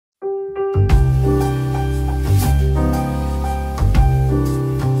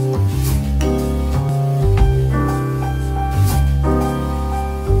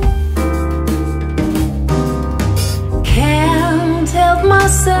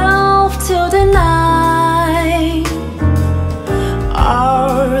to deny.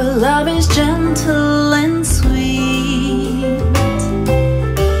 Our love is gentle and sweet.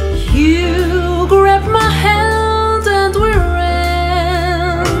 You grab my hand and we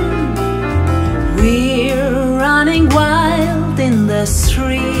ran. We're running wild in the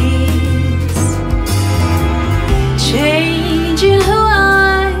streets, changing who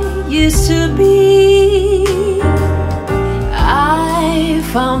I used to be. I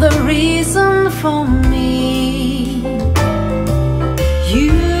found a reason for me.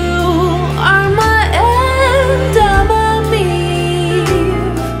 You are my Adam and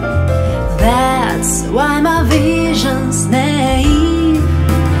Eve. That's why my vision's naive.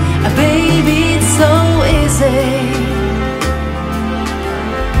 Baby, it's so easy.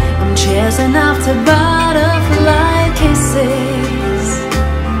 I'm chasing after butterfly kisses.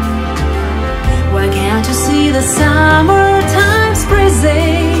 Why can't you see the summertime's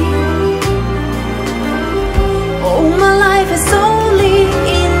breezy? Oh, my life is only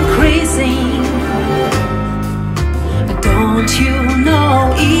increasing. Don't you know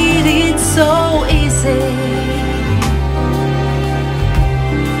it's so easy?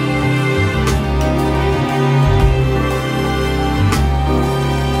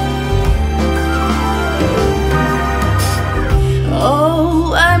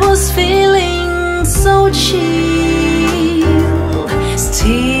 Oh, I was feeling so chill.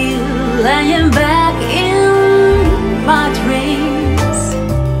 Still I am back in my dreams.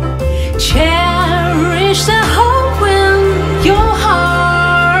 Cherish the hope in your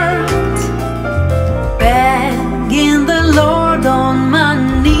heart. Begging the Lord on my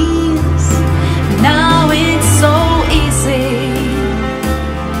knees. Now it's so easy.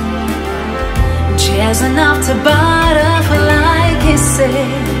 Chasing after butterfly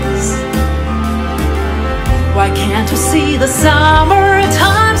kisses. Why can't you see the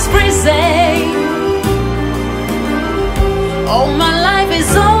summertime's breezy? Oh, my life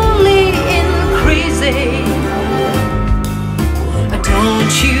is only increasing.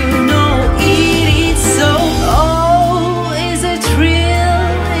 Don't you know it is so? Oh, is it real?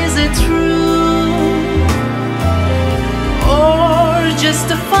 Is it true? Or just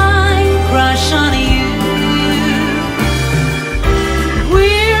a fine crush on you?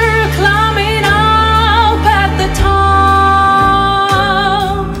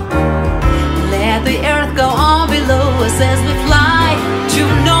 As we fly, you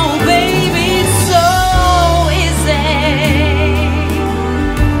know, baby, it's so easy.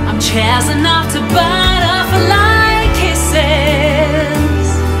 I'm chasing after butterfly kisses.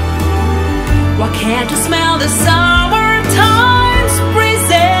 Why can't you smell the summertime?